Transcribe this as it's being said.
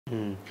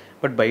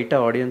But బయట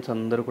audience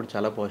అందరూ కూడా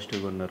చాలా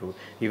పాజిటివ్గా ఉన్నారు.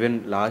 ఈవెన్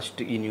లాస్ట్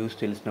ఈ న్యూస్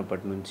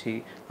తెలిసినప్పటి నుంచి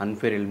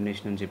అన్‌ఫెయిర్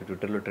ఎలిమినేషన్ అని చెప్పి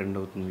ట్విట్టర్‌లో ట్రెండ్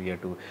అవుతుంది.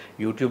 అటు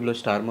యూట్యూబ్‌లో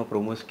స్టార్మా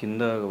ప్రోమోస్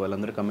కింద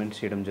వాళ్ళందరూ కమెంట్స్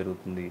చేయడం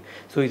జరుగుతుంది.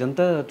 సో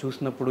ఇదంతా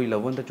చూసినప్పుడు, ఈ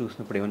లవ్ అంతా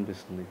చూసినప్పుడు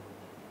ఏమనిపిస్తుంది?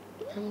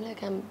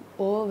 I'm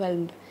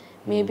overwhelmed.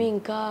 మేబీ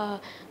ఇంకా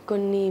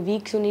కొన్ని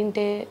వీక్స్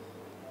ఉండింటే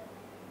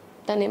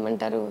దాన్ని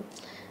ఏమంటారు,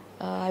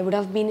 I would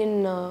have been in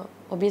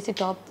obviously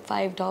top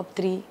 5, top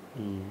 3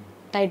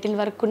 title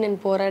వరకు నేను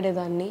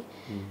పోరాడేదాన్ని.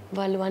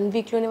 వాళ్ళు 1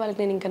 వీక్లోనే వాళ్ళకి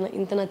నేను ఇంకా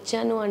ఇంత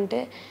నచ్చాను అంటే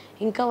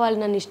ఇంకా వాళ్ళు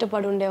నన్ను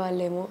ఇష్టపడి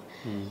ఉండేవాళ్ళేమో.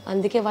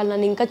 అందుకే వాళ్ళు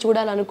నన్ను ఇంకా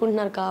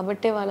చూడాలనుకుంటున్నారు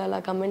కాబట్టే వాళ్ళు అలా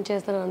కమెంట్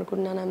చేస్తారని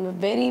అనుకుంటున్నాను.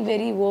 I'm very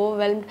very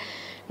overwhelmed.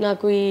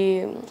 నాకు ఈ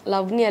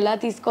లవ్ని ఎలా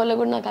తీసుకోవాలో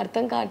కూడా నాకు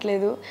అర్థం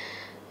కావట్లేదు.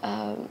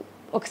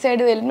 ఒక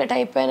సైడ్ ఎలిమినేట్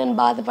అయిపోయానని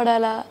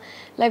బాధపడాలా,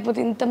 లేకపోతే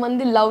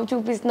ఇంతమంది లవ్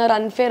చూపిస్తున్నారు,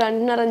 అన్ఫేర్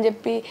అంటున్నారు అని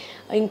చెప్పి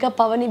ఇంకా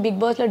పవని బిగ్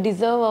బాస్లో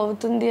డిజర్వ్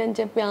అవుతుంది అని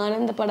చెప్పి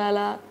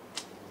ఆనందపడాలా,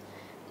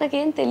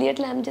 నాకేం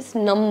తెలియట్లే. I'm just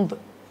numb.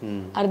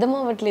 అర్థం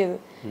అవ్వట్లేదు.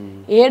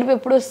 ఏడుపు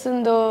ఎప్పుడు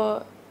వస్తుందో,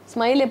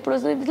 స్మైల్ ఎప్పుడు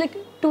వస్తుందో, ఇట్స్ లైక్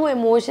 2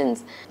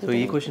 ఎమోషన్స్. సో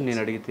ఈ క్వశ్చన్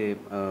నేను అడిగితే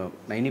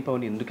నైని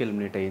పవన్ ఎందుకు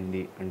ఎలిమినేట్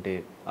అయ్యింది అంటే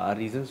ఆ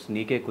రీజన్స్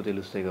నీకే ఎక్కువ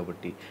తెలుస్తాయి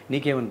కాబట్టి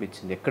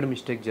నీకేమనిపించింది? ఎక్కడ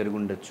మిస్టేక్ జరిగి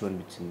ఉండొచ్చు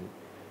అనిపించింది?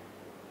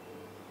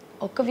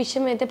 ఒక్క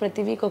విషయం అయితే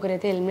ప్రతి వీక్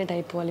ఒకరైతే ఎలిమినేట్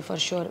అయిపోవాలి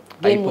ఫర్ షూర్.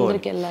 గేమ్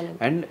ముందుకు వెళ్ళాలి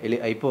అండ్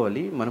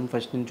అయిపోవాలి. మనం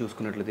ఫస్ట్ నుంచి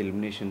చూసుకున్నట్లయితే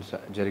ఎలిమినేషన్స్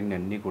జరిగిన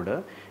అన్నీ కూడా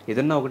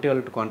ఏదన్నా ఒకటి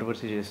వాళ్ళకి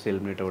కాంట్రవర్సీ చేస్తే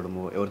ఎలిమినేట్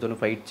అవ్వడము, ఎవరితోనో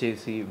ఫైట్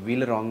చేసి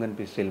వీళ్ళ రాంగ్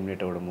అనిపిస్తే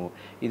ఎలిమినేట్ అవ్వడము,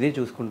 ఇదే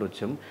చూసుకుంటూ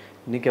వచ్చాం.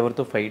 నీకు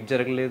ఎవరితో ఫైట్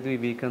జరగలేదు ఈ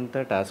వీక్ అంతా,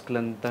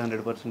 టాస్క్లంతా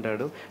 100%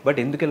 ఆడు. బట్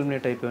ఎందుకు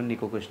ఎలిమినేట్ అయిపోయావు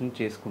నీకు క్వశ్చన్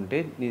చేసుకుంటే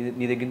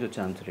నీ దగ్గర నుంచి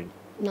వచ్చే ఆన్సర్ ఏంటి?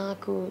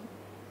 నాకు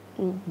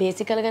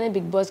బేసికల్గానే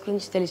బిగ్ బాస్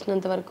గురించి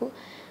తెలిసినంత వరకు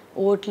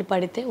ఓట్లు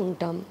పడితే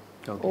ఉంటాం,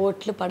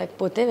 ఓట్లు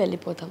పడకపోతే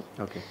వెళ్ళిపోతాం.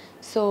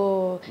 సో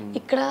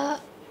ఇక్కడ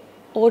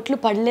ఓట్లు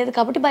పడలేదు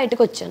కాబట్టి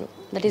బయటకు వచ్చాను.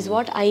 That is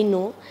what I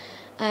know.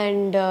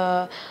 And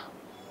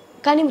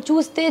కానీ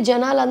చూస్తే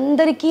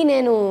జనాలందరికీ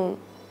నేను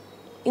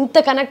ఇంత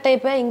కనెక్ట్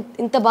అయిపోయా,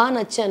 ఇంత బాగా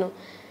నచ్చాను.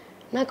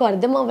 నాకు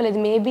అర్థం అవ్వలేదు.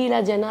 మేబీ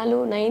ఇలా జనాలు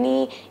నైని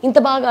ఇంత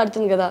బాగా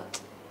ఆడుతుంది కదా,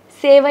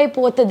 సేవ్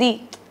అయిపోతుంది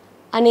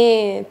అనే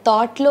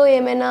థాట్లో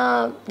ఏమైనా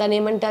దాన్ని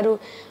ఏమంటారు,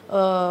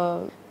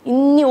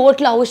 ఇన్ని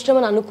ఓట్లు అవసరం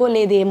అని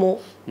అనుకోలేదేమో.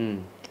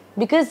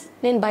 బికాజ్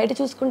నేను బయట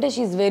చూసుకుంటే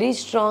she is very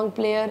strong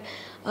player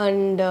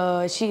and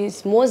she is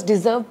most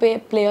deserve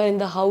player in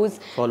the house.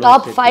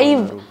 Top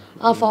 5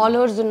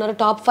 followers ఉన్నారు,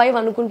 టాప్ 5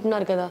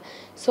 అనుకుంటున్నారు కదా.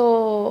 సో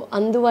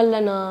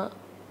అందువలన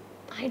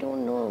I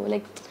don't know,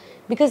 like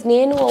because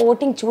నేను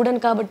ఓటింగ్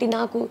చూడను కాబట్టి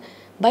నాకు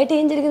బయట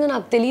ఏం జరిగిందో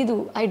నాకు తెలియదు.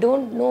 ఐ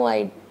డోంట్ నో,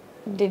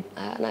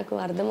 నాకు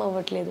అర్థం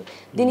అవ్వట్లేదు.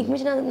 దీనికి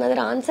మించి నా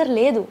దగ్గర ఆన్సర్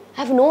లేదు. I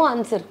have no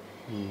answer.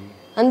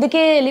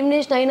 అందుకే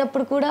ఎలిమినేషన్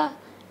అయినప్పుడు కూడా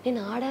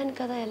నేను ఆడాను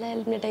కదా, ఎలా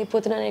ఎలిమినేట్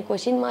అయిపోతున్నా అనే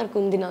క్వశ్చన్ మార్క్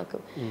ఉంది నాకు.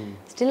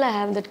 Still I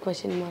have that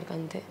question mark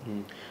అంతే.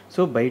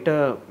 సో బయట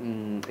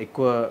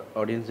ఎక్కువ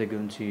ఆడియన్స్ దగ్గర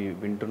నుంచి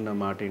వింటున్న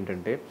మాట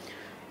ఏంటంటే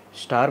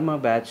స్టార్మా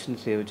బ్యాచ్ని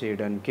సేవ్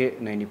చేయడానికే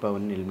నైని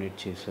పవన్ని ఎలిమినేట్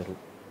చేశారు.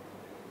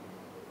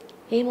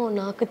 ఏమో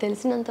నాకు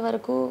తెలిసినంత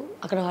వరకు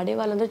అక్కడ ఆడే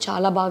వాళ్ళందరూ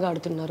చాలా బాగా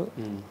ఆడుతున్నారు.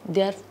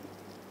 They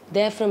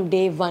are from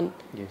day 1.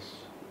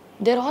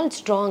 They are all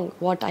strong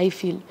what I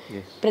feel.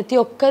 ప్రతి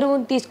ఒక్కరు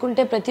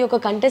తీసుకుంటే, ప్రతి ఒక్క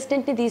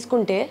కంటెస్టెంట్ని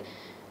తీసుకుంటే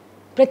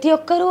ప్రతి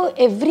ఒక్కరూ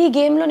ఎవ్రీ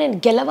గేమ్లో నేను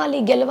గెలవాలి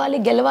గెలవాలి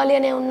గెలవాలి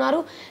అనే ఉన్నారు,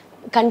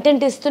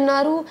 కంటెంట్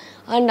ఇస్తున్నారు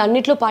అండ్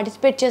అన్నిట్లో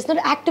పార్టిసిపేట్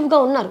చేస్తున్నారు, యాక్టివ్గా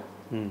ఉన్నారు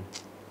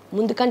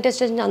ముందు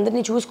కంటెస్టెంట్స్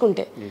అందరినీ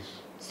చూసుకుంటే.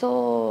 So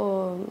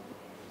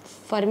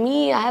for me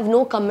I have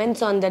no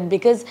comments on that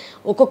because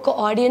ఒక్కొక్క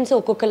ఆడియన్స్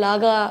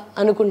ఒక్కొక్కలాగా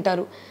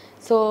అనుకుంటారు.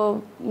 So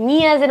me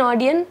as an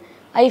audience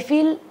I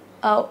feel,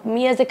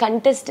 me as a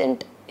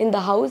contestant in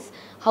the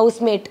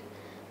housemate,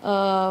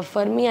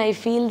 for me I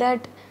feel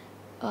that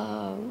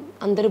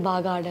అందరూ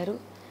బాగా ఆడారు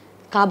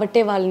కాబట్టే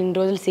వాళ్ళు ఇన్ని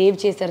రోజులు సేవ్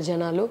చేశారు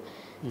జనాలు.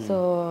 సో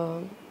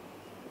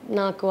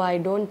నాకు I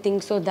don't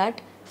think so that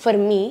for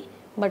me,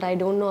 but I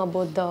don't know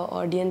about the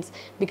audience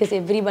because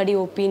everybody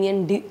opinion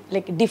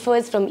like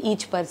differs from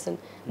each person.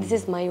 This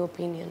is my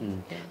opinion.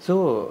 So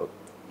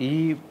ఈ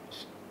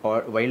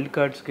వైల్డ్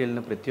కార్డ్స్కి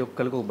వెళ్ళిన ప్రతి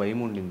ఒక్కరికి ఒక భయం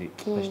ఉండింది,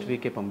 ఫస్ట్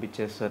వీకే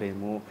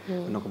పంపించేస్తారేమో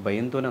అని ఒక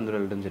భయంతోనే అందరూ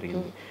వెళ్ళడం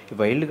జరిగింది. ఈ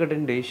వైల్డ్ కార్డ్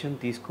అండ్ డెసిషన్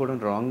తీసుకోవడం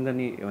రాంగ్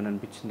అని ఏమైనా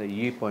అనిపించిందా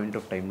ఈ పాయింట్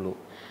ఆఫ్ టైంలో?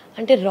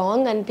 అంటే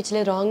రాంగ్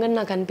అనిపించలేదు. రాంగ్ అని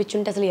నాకు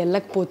అనిపించుంటే అసలు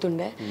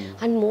వెళ్ళకపోతుండే.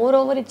 And more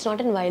over it's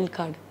not an wild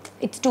card,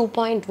 it's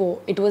 2.0.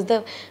 It was the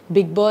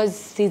big boss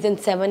season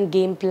 7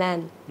 game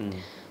plan.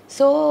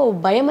 So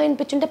భయం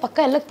అనిపించుంటే పక్కా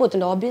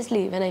వెళ్ళకపోతుండే.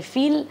 Obviously when I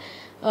feel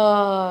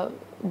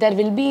there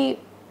will be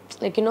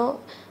like you know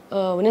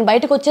నేను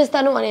బయటకు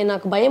వచ్చేస్తాను అనే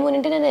నాకు భయం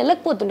ఉంటే నేను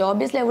వెళ్ళకపోతుండే.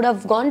 Obviously I would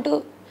have gone to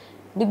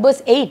big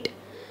boss 8.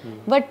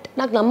 But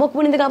నాకు నమ్మకం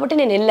ఉంది కాబట్టి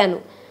నేను వెళ్ళాను.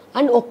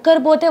 అండ్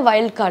ఒక్కరు పోతే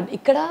వైల్డ్ కార్డ్.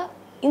 ఇక్కడ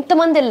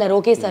ఇంతమంది వెళ్ళారు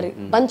ఒకేసారి,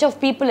 బంచ్ ఆఫ్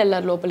పీపుల్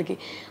వెళ్ళారు లోపలికి.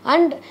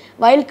 అండ్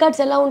వైల్డ్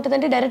కార్డ్స్ ఎలా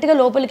ఉంటుందంటే డైరెక్ట్గా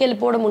లోపలికి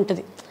వెళ్ళిపోవడం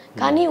ఉంటుంది.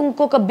 కానీ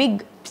ఇంకొక బిగ్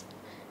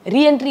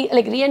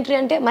రీఎంట్రీ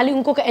అంటే మళ్ళీ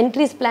ఇంకొక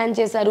ఎంట్రీస్ ప్లాన్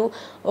చేశారు.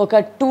 ఒక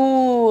 2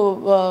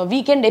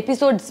 weekend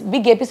episodes,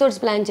 big episodes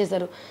plan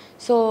చేశారు.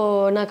 సో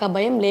నాకు ఆ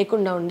భయం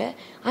లేకుండా ఉండే.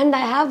 అండ్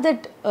ఐ హ్యావ్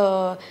దట్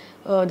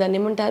దాన్ని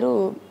ఏమంటారు,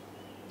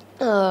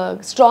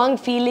 స్ట్రాంగ్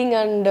ఫీలింగ్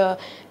అండ్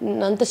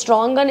అంత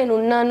స్ట్రాంగ్గా నేను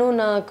ఉన్నాను,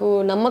 నాకు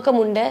నమ్మకం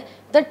ఉండే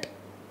that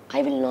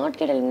I will not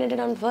get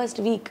eliminated on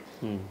first week.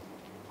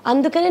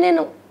 అందుకనే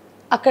నేను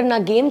అక్కడ నా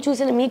గేమ్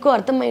చూసిన మీకు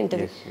అర్థమై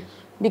ఉంటుంది.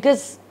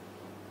 బికాస్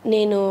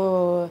నేను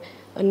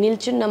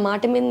నిల్చున్న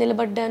మాట మీద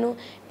నిలబడ్డాను,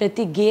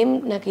 ప్రతి గేమ్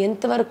నాకు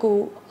ఎంతవరకు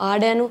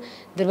ఆడాను.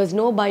 There was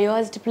no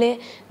biased play,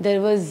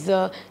 there was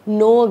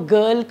no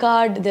girl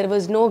card, there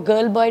was no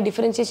girl bye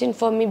differentiation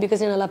for me.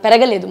 Because నేను అలా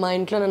పెరగలేదు, మా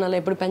ఇంట్లో నన్ను అలా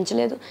ఎప్పుడు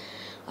పెంచలేదు.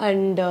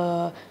 అండ్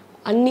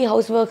అన్ని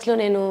హౌస్ వర్క్స్లో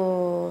నేను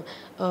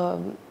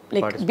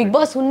లైక్ బిగ్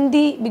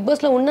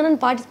బాస్లో ఉన్నానని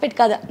పార్టిసిపేట్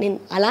కాదా, నేను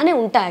అలానే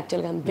ఉంటా.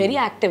 యాక్చువల్గా I'm very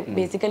active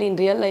basically in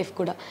real life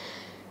కూడా.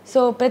 సో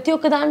ప్రతి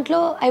ఒక్క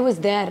దాంట్లో ఐ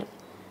వాజ్ దేర్.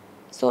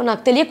 సో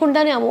నాకు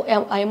తెలియకుండానే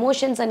ఆ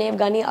ఎమోషన్స్ అనేవి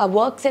కానీ, ఆ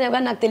వర్క్స్ అనేవి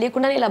కానీ నాకు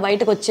తెలియకుండానే ఇలా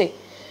బయటకు వచ్చాయి.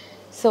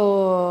 సో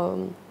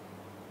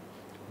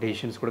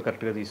డెసిషన్స్ కూడా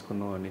కరెక్ట్గా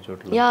తీసుకున్నావు అన్ని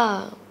చోట్ల. Yeah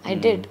I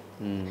did.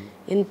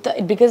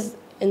 బికాజ్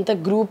ఎంత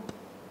గ్రూప్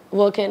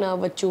వర్క్ అయినా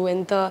అవ్వచ్చు,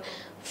 ఎంత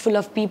full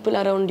of people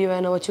around you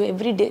అయినా అవ్వచ్చు,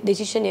 every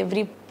decision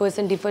every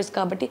person differs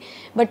కాబట్టి.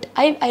 But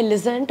I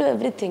listen to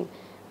everything.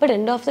 But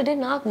end of the day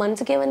నాకు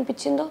మనసుకి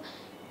ఏమనిపించిందో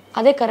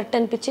అదే కరెక్ట్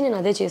అనిపించి నేను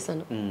అదే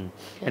చేశాను.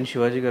 అండ్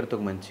శివాజీ గారితో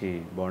ఒక మంచి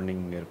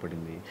బాండింగ్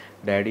ఏర్పడింది,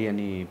 డాడీ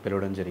అని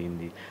పిలవడం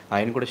జరిగింది.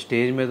 ఆయన కూడా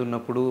స్టేజ్ మీద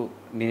ఉన్నప్పుడు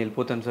నేను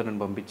వెళ్ళిపోతాను సార్,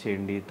 నన్ను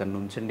పంపించేయండి, తను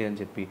ఉంచండి అని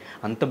చెప్పి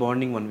అంత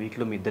బాండింగ్ 1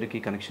 వీక్లో మీ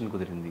ఇద్దరికి కనెక్షన్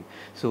కుదిరింది.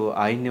 సో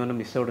ఆయన్ని ఏమైనా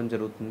మిస్ అవ్వడం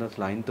జరుగుతుందా?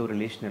 అసలు ఆయనతో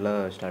రిలేషన్ ఎలా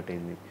స్టార్ట్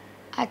అయింది?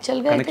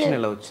 కనెక్షన్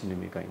ఎలా వచ్చింది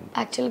మీకు ఆయన?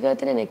 యాక్చువల్గా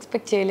అయితే నేను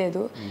ఎక్స్పెక్ట్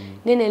చేయలేదు.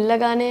 నేను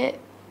వెళ్ళగానే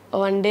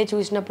 1 డే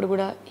చూసినప్పుడు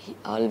కూడా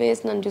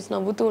ఆల్వేస్ నన్ను చూసి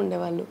నవ్వుతూ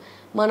ఉండేవాళ్ళు.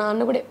 మా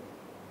నాన్న కూడా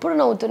ఎప్పుడు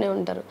నవ్వుతూనే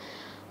ఉంటారు.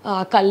 ఆ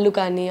కళ్ళు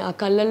కానీ, ఆ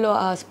కళ్ళల్లో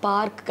ఆ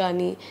స్పార్క్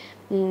కానీ,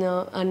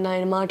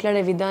 ఆయన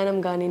మాట్లాడే విధానం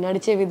కానీ,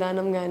 నడిచే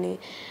విధానం కానీ.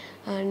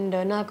 అండ్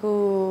నాకు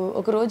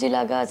ఒకరోజు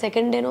ఇలాగా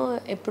 2nd డేనో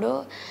ఎప్పుడో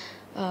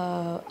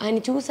ఆయన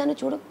చూశాను,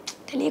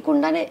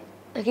 తెలియకుండానే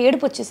నాకు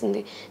ఏడుపు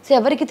వచ్చేసింది. సో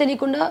ఎవరికి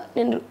తెలియకుండా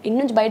నేను ఇంటి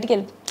నుంచి బయటికి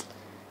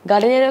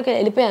గార్డెన్ ఏరియాకి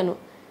వెళ్ళిపోయాను.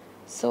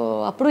 సో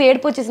అప్పుడు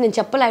ఏడుపు వచ్చేసి నేను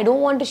చెప్పలే, I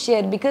don't want to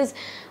share because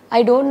I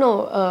don't know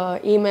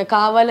ఈమె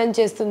కావాలని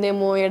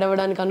చేస్తుందేమో,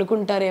 ఏడవడానికి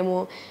అనుకుంటారేమో.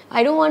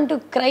 I don't want to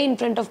cry in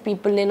front of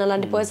people. నేను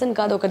అలాంటి పర్సన్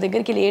కాదు, ఒక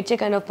దగ్గరికి వెళ్ళి ఏడ్చే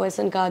కైండ్ ఆఫ్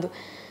పర్సన్ కాదు.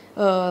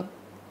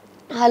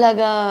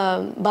 అలాగా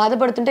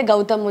బాధపడుతుంటే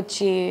గౌతమ్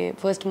వచ్చి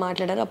ఫస్ట్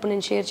మాట్లాడారు, అప్పుడు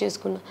నేను షేర్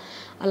చేసుకున్నా.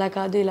 అలా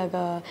కాదు,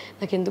 ఇలాగా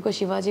నాకు ఎందుకో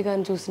శివాజీ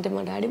గారిని చూస్తుంటే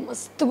మా డాడీ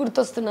మస్తు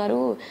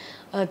గుర్తొస్తున్నారు,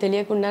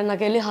 తెలియకుండా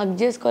నాకు వెళ్ళి హగ్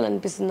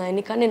చేసుకోవాలనిపిస్తుంది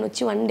ఆయన్ని. కానీ నేను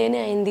వచ్చి 1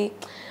 డేనే అయింది,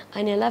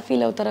 ఆయన ఎలా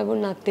ఫీల్ అవుతారో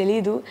కూడా నాకు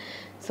తెలీదు.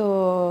 సో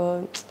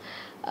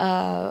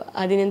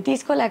అది నేను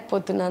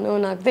తీసుకోలేకపోతున్నాను.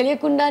 నాకు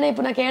తెలియకుండానే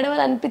ఇప్పుడు నాకు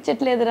ఏడవాలి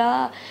అనిపించట్లేదురా,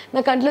 నా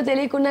కంట్లో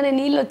తెలియకుండానే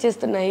నీళ్ళు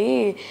వచ్చేస్తున్నాయి,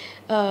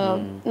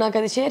 నాకు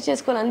అది షేర్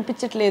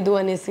చేసుకోవాలనిపించట్లేదు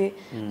అనేసి.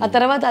 ఆ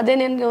తర్వాత అదే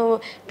నేను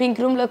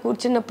పింక్ రూమ్లో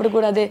కూర్చున్నప్పుడు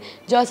కూడా, అదే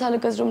జాస్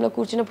ఆలుకస్ రూమ్లో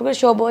కూర్చున్నప్పుడు కూడా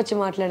శోభ వచ్చి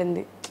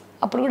మాట్లాడింది.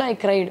 అప్పుడు కూడా I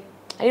cried.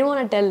 I don't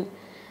want tell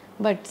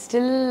but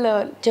still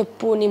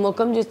చెప్పు, నీ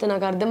ముఖం చూస్తే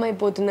నాకు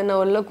అర్థమైపోతుంది, నా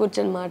ఒళ్ళో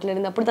కూర్చొని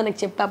మాట్లాడింది. అప్పుడు తనకి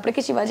చెప్పి,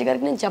 అప్పటికే శివాజీ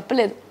గారికి నేను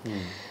చెప్పలేదు.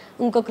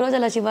 ఇంకొక రోజు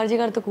అలా శివాజీ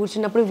గారితో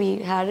కూర్చున్నప్పుడు వీ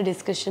హ్యాడ్ అ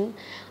డిస్కషన్.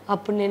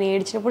 అప్పుడు నేను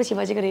ఏడ్చినప్పుడు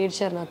శివాజీ గారు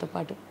ఏడ్చారు నాతో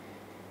పాటు.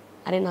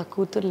 అరే నా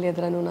కూతురు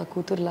లేదురా, నువ్వు నా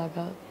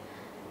కూతురులాగా,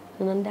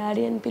 నన్ను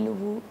డాడీ అని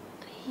పిలువు.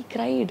 He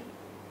cried.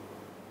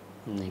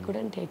 I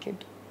couldn't take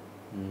it.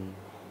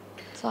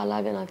 So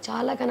అలాగా నాకు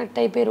చాలా కనెక్ట్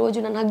అయిపోయి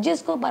రోజు నన్ను హగ్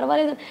చేసుకో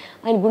పర్వాలేదు,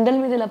 ఆయన గుండెల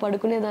మీద ఇలా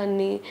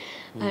పడుకునేదాన్ని.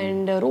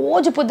 అండ్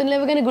రోజు పొద్దున్న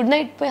లేవగానే గుడ్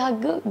నైట్ పోయి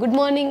హగ్, గుడ్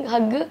మార్నింగ్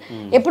హగ్,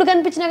 ఎప్పుడు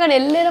కనిపించినా కానీ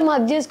వెళ్ళలేరా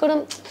హగ్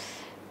చేసుకోవడం.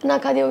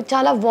 నాకు అది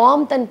చాలా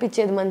వార్మ్త్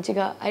అనిపించేది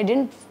మంచిగా.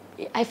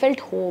 I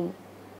felt home.